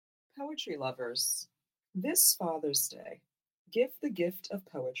Poetry lovers, this Father's Day, give the gift of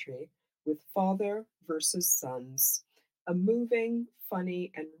poetry with Father versus Sons, a moving,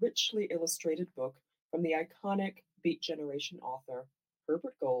 funny, and richly illustrated book from the iconic Beat Generation author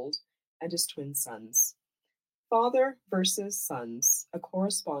Herbert Gold and his twin sons. Father versus Sons, a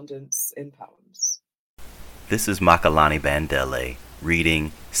correspondence in poems. This is Makalani Bandele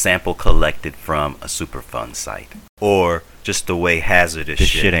reading sample collected from a Superfund site. Or just the way hazardous This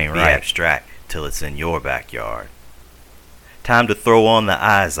shit ain't be right. abstract till it's in your backyard. Time to throw on the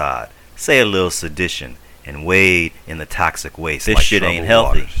Izod, say a little sedition, and wade in the toxic waste This like shit ain't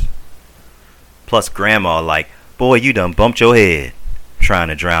troubled healthy. waters. Plus grandma like, boy, you done bumped your head, trying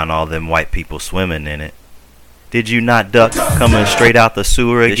to drown all them white people swimming in it. Did you not duck coming straight out the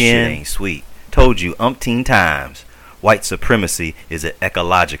sewer This shit again? ain't Sweet. Told you umpteen times, white supremacy is an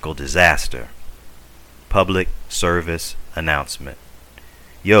ecological disaster. Public service announcement.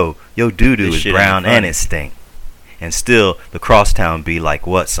 Yo doo-doo This is shit brown ain't and funny. it stink. And still, the crosstown be like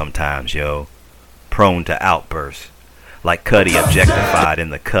what sometimes, yo? Prone to outbursts. Like Cuddy objectified in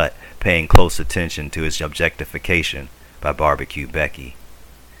The Cut, paying close attention to his objectification by Barbecue Becky.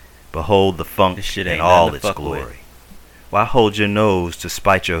 Behold the funk This shit in ain't all nothing to its fuck with. glory. Why hold your nose to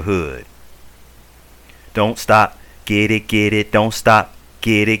spite your hood? Don't stop, get it, don't stop,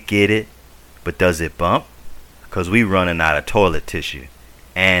 get it. But does it bump? 'Cause we running out of toilet tissue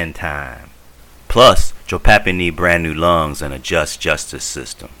and time. Plus, Joe Pappy need brand new lungs and a just justice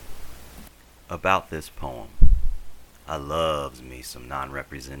system. About this poem, I loves me some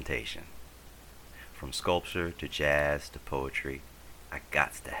non-representation. From sculpture to jazz to poetry, I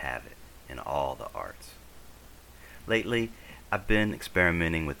gots to have it in all the arts. Lately, I've been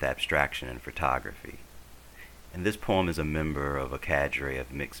experimenting with abstraction and photography. And this poem is a member of a cadre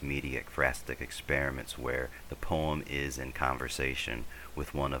of mixed media ekphrastic experiments where the poem is in conversation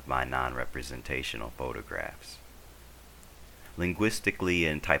with one of my non-representational photographs. Linguistically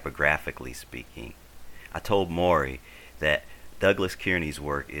and typographically speaking, I told Maury that Douglas Kearney's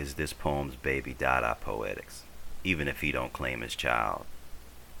work is this poem's baby Dada poetics, even if he don't claim his child.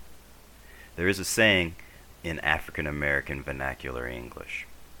 There is a saying in African American vernacular English,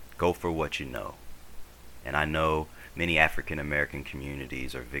 go for what you know. And I know many African American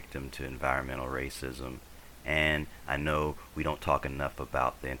communities are victim to environmental racism, and I know we don't talk enough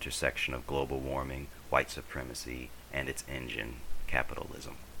about the intersection of global warming, white supremacy, and its engine,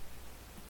 capitalism.